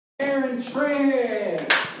Aaron Tran.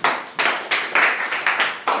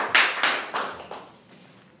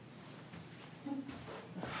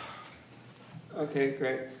 Okay,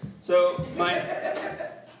 great. So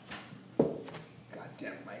goddamn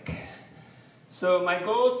Mike. So my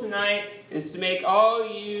goal tonight is to make all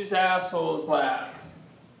yous assholes laugh.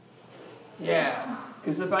 Yeah,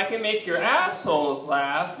 because if I can make your assholes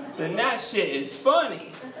laugh, then that shit is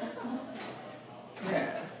funny.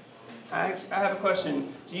 Yeah. I have a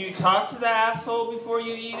question. Do you talk to the asshole before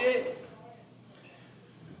you eat it?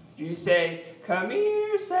 Do you say, "Come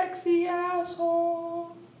here, sexy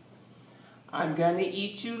asshole. I'm gonna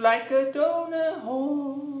eat you like a donut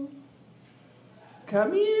hole.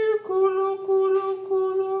 Come here, culo, culo,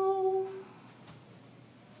 culo."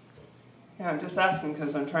 Yeah, I'm just asking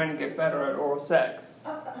because I'm trying to get better at oral sex.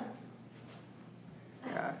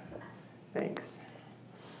 Yeah, thanks.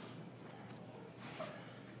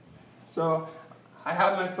 So I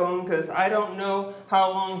have my phone because I don't know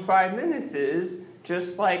how long 5 minutes is,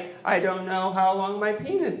 just like I don't know how long my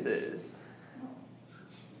penis is.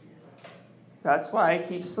 That's why I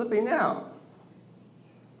keep slipping out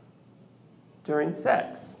during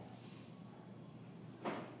sex.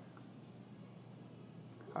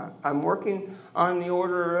 I'm working on the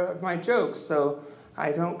order of my jokes so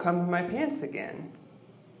I don't come in my pants again.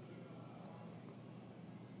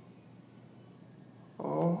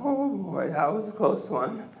 Oh boy, that was a close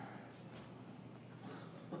one.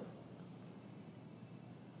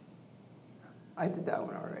 I did that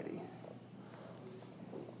one already.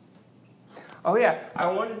 Oh yeah, I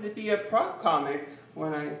wanted to be a prop comic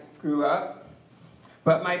when I grew up,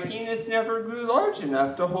 but my penis never grew large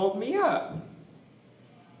enough to hold me up.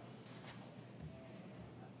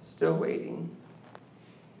 Still waiting.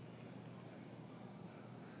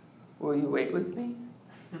 Will you wait with me?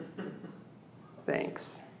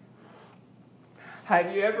 Thanks.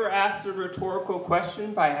 Have you ever asked a rhetorical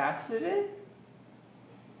question by accident?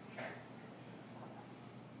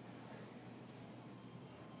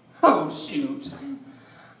 Oh, shoot.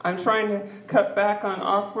 I'm trying to cut back on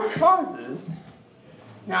awkward pauses.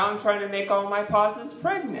 Now I'm trying to make all my pauses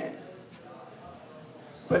pregnant.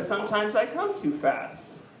 But sometimes I come too fast.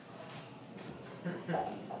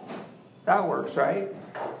 That works, right?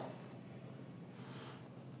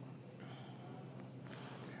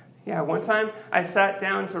 Yeah, one time I sat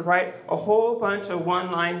down to write a whole bunch of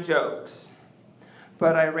one-line jokes,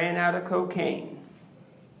 but I ran out of cocaine.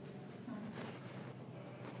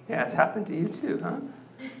 Yeah, it's happened to you too, huh?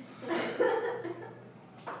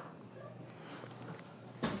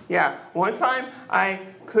 Yeah, one time I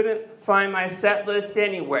couldn't find my set list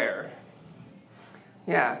anywhere.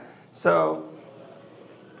 Yeah, so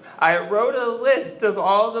I wrote a list of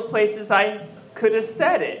all the places I could have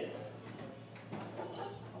said it.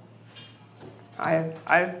 I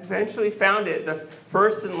eventually found it, the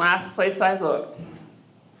first and last place I looked.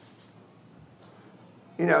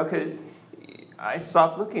 You know, because I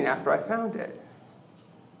stopped looking after I found it.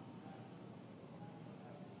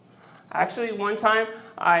 Actually, one time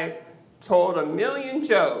I told 1,000,000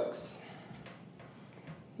 jokes.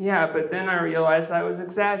 Yeah, but then I realized I was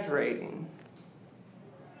exaggerating.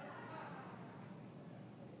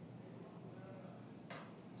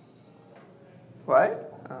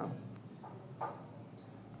 What? Oh.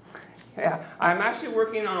 Yeah, I'm actually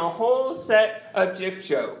working on a whole set of dick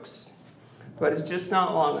jokes, but it's just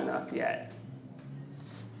not long enough yet.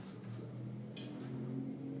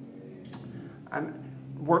 I'm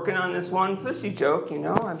working on this one pussy joke, you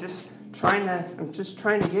know. I'm just trying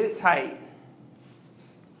to get it tight.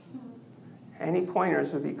 Any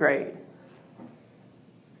pointers would be great.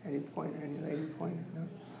 Any pointer, any lady pointer? No?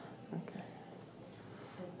 Okay.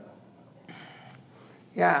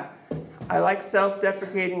 Yeah, I like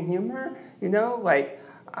self-deprecating humor. You know, like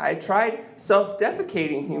I tried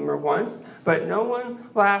self-defecating humor once, but no one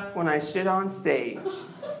laughed when I shit on stage.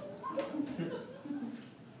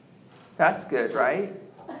 That's good, right?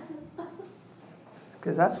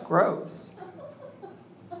 Because that's gross.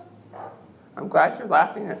 I'm glad you're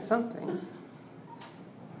laughing at something.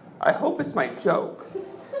 I hope it's my joke.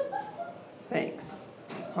 Thanks.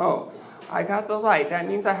 Oh, I got the light. That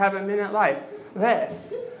means I have a minute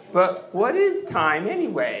left. But what is time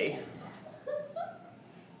anyway?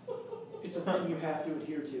 It's a thing you have to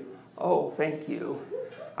adhere to. Oh, thank you.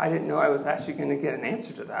 I didn't know I was actually going to get an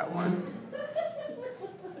answer to that one.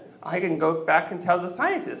 I can go back and tell the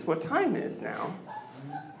scientists what time it is now.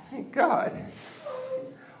 Thank God.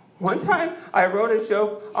 One time I wrote a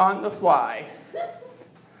joke on the fly,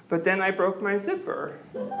 but then I broke my zipper.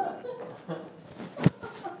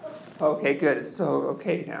 Okay, good. It's so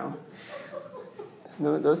okay now.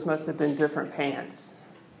 No, those must have been different pants.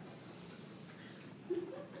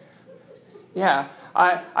 Yeah,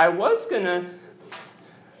 I was going to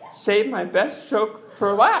save my best joke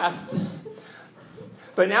for last.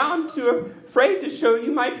 But now I'm too afraid to show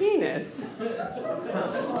you my penis. Okay,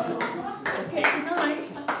 good night.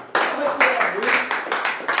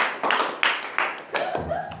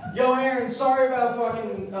 Yo, Aaron, sorry about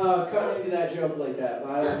fucking cutting into that joke like that.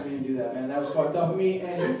 I didn't mean to do that, man. That was fucked up of me,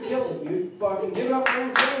 and you killed it, dude. Fucking give it up for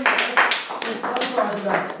Aaron Taylor, man.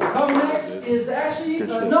 Up next is actually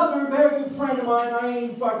another very good friend of mine. I ain't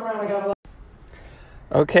even fucking around. I got a lot.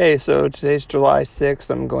 Okay, so today's July 6th.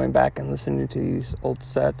 I'm going back and listening to these old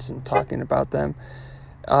sets and talking about them.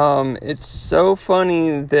 It's so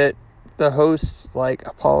funny that the host,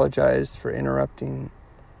 apologized for interrupting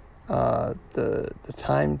the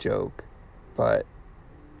time joke, but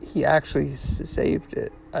he actually saved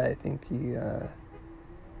it. I think it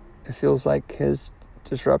feels like his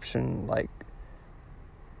disruption,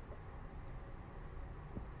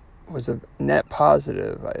 was a net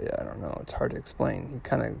positive. I don't know. It's hard to explain. He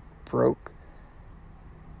kind of broke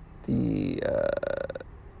the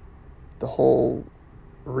whole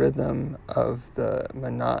rhythm of the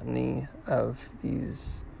monotony of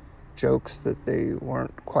these jokes that they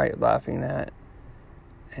weren't quite laughing at.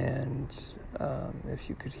 And if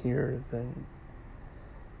you could hear, then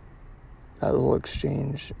that little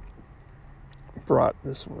exchange brought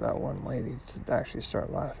that one lady to actually start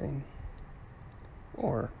laughing,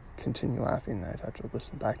 or continue laughing. I'd have to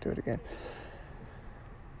listen back to it again.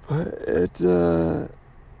 But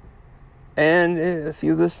and if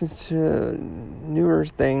you listen to newer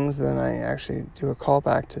things, then I actually do a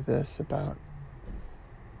callback to this about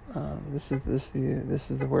this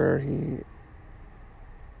is where he,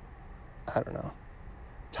 I don't know.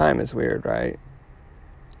 Time is weird, right?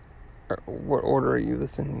 What order are you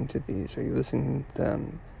listening to these? Are you listening to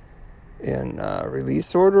them in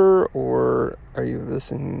release order, or are you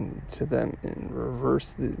listening to them in reverse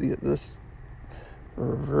the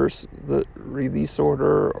release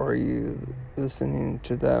order, or are you listening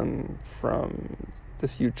to them from the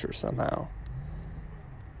future somehow?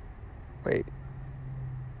 Wait,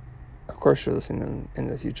 of course you're listening in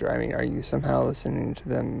the future. I mean, are you somehow listening to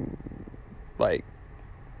them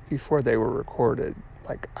before they were recorded?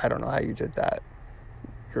 I don't know how you did that.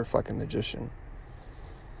 You're a fucking magician.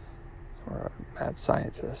 Or a mad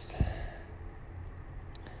scientist.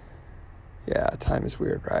 Yeah, time is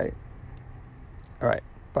weird, right? Alright,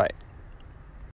 bye.